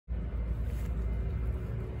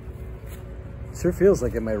Sure feels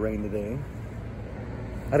like it might rain today.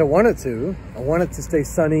 I don't want it to. I want it to stay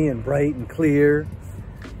sunny and bright and clear.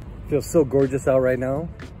 It feels so gorgeous out right now,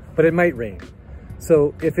 but it might rain.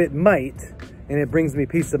 So if it might, and it brings me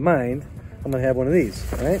peace of mind, I'm gonna have one of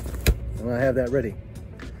these, all right? I'm gonna have that ready.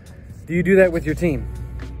 Do you do that with your team?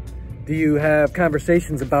 Do you have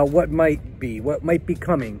conversations about what might be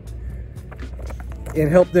coming, and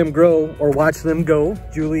help them grow or watch them go?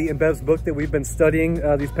 Julie and Bev's book that we've been studying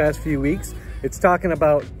these past few weeks, it's talking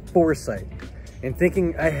about foresight and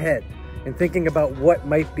thinking ahead and thinking about what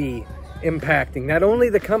might be impacting not only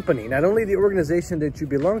the company, not only the organization that you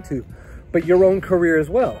belong to, but your own career as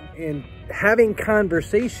well. And having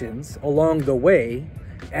conversations along the way,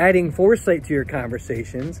 adding foresight to your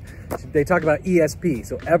conversations. They talk about ESP,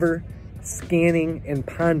 so ever scanning and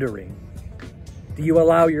pondering. Do you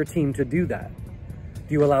allow your team to do that?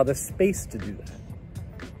 Do you allow the space to do that?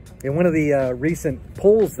 In one of the recent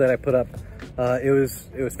polls that I put up, it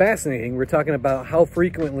was fascinating. We're talking about how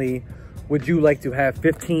frequently would you like to have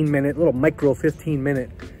 15-minute, little micro 15-minute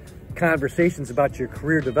conversations about your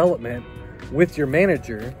career development with your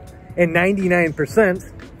manager, and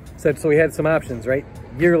 99% said, so we had some options, right?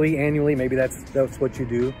 Yearly, annually, maybe that's what you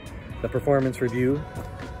do, the performance review,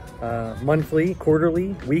 monthly,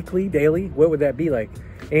 quarterly, weekly, daily, what would that be like?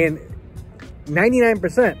 And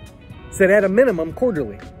 99% said at a minimum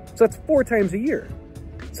quarterly. So that's 4 times a year.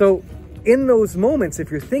 So in those moments,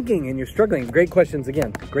 if you're thinking and you're struggling, great questions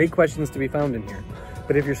again, great questions to be found in here.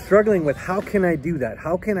 But if you're struggling with how can I do that?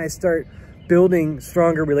 How can I start building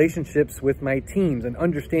stronger relationships with my teams and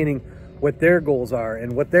understanding what their goals are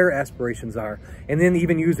and what their aspirations are, and then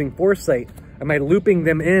even using foresight, am I looping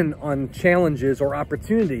them in on challenges or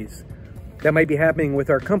opportunities that might be happening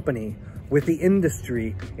with our company, with the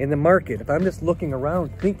industry, in the market? If I'm just looking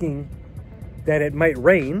around thinking that it might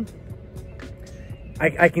rain,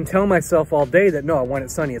 I can tell myself all day that, no, I want it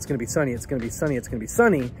sunny, it's gonna be sunny, it's gonna be sunny, it's gonna be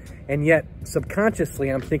sunny, and yet subconsciously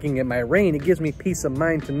I'm thinking it might rain. It gives me peace of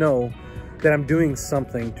mind to know that I'm doing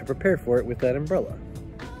something to prepare for it with that umbrella.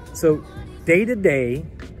 So day to day,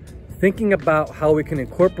 thinking about how we can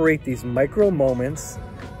incorporate these micro moments,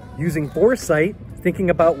 using foresight, thinking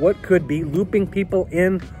about what could be, looping people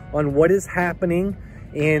in on what is happening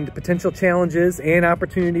and potential challenges and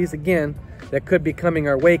opportunities, again, that could be coming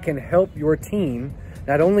our way, can help your team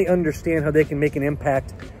not only understand how they can make an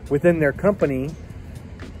impact within their company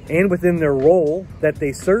and within their role that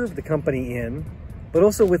they serve the company in, but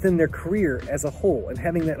also within their career as a whole, and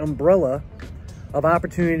having that umbrella of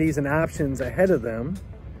opportunities and options ahead of them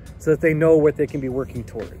so that they know what they can be working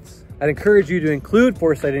towards. I'd encourage you to include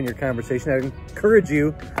foresight in your conversation. I'd encourage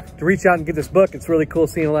you to reach out and get this book. It's really cool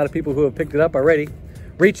seeing a lot of people who have picked it up already.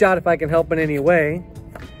 Reach out if I can help in any way.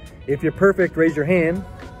 If you're perfect, raise your hand.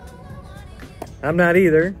 I'm not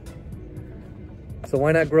either. So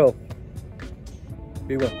why not grow?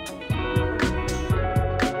 Be well.